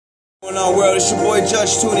Going on, world? It's your boy Judge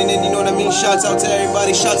tuning in, you know what I mean? Shouts out to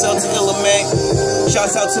everybody, shouts out to Illa, man.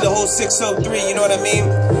 Shouts out to the whole 603, you know what I mean?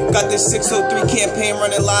 Got this 603 campaign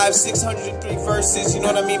running live, 603 verses, you know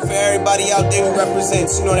what I mean? For everybody out there who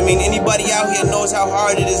represents, you know what I mean? Anybody out here knows how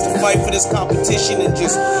hard it is to fight for this competition and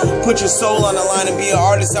just put your soul on the line and be an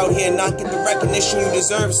artist out here and not get the recognition you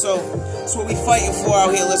deserve. So that's what we fighting for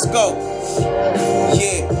out here. Let's go.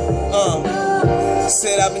 Yeah,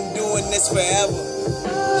 said I've been doing this forever.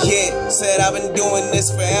 Yeah, said I've been doing this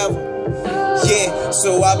forever. Yeah,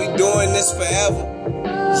 so I'll be doing this forever.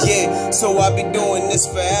 Yeah, so I'll be doing this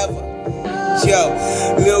forever. Yo,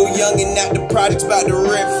 little youngin' at the projects about to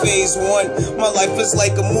rip phase 1. My life is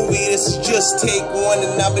like a movie, this is just take 1.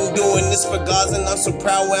 And I've been doing this for God's and I'm so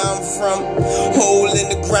proud where I'm from. Hole in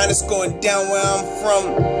the ground, it's going down where I'm from.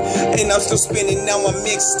 And I'm still spending now my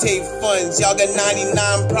mixtape funds. Y'all got 99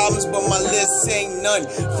 problems, but my list ain't none.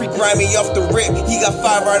 Free Grimy off the rip, he got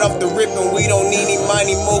 5 right off the rip. And we don't need any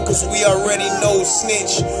money more, cause we already know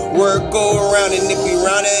snitch. Word go around, and if we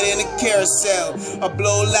round it in a carousel, I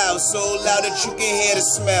blow loud, so loud that you can hear the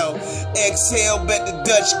smell. Exhale, bet the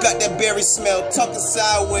Dutch got that berry smell. Talking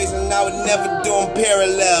sideways, and I would never do them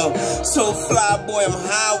parallel. So fly, boy, I'm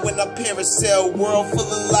high when I parasail. World full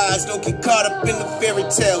of lies, don't get caught up in the fairy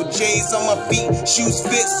tale. J's on my feet, shoes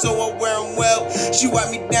fit, so I wear them well. She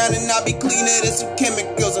wipe me down, and I'll be cleaner than some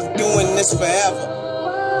chemicals. I'm doing this forever.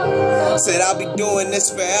 Said I'll be doing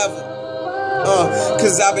this forever.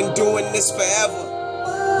 Cause I've been doing this forever.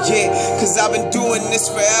 Yeah, cause I've been doing this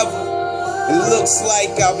forever. It looks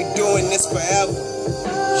like I'll be doing this forever.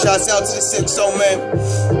 Shouts out to the 6-0,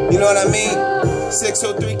 man. You know what I mean?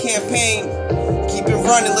 603 campaign. Keep it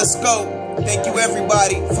running, let's go. Thank you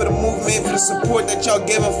everybody for the movement, for the support that y'all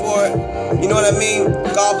giving for it. You know what I mean?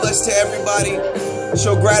 God bless to everybody.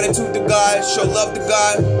 Show gratitude to God, show love to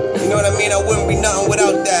God. You know what I mean? I wouldn't be nothing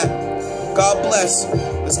without that. God bless.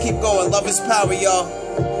 Let's keep going. Love is power, y'all.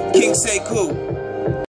 King Sekou.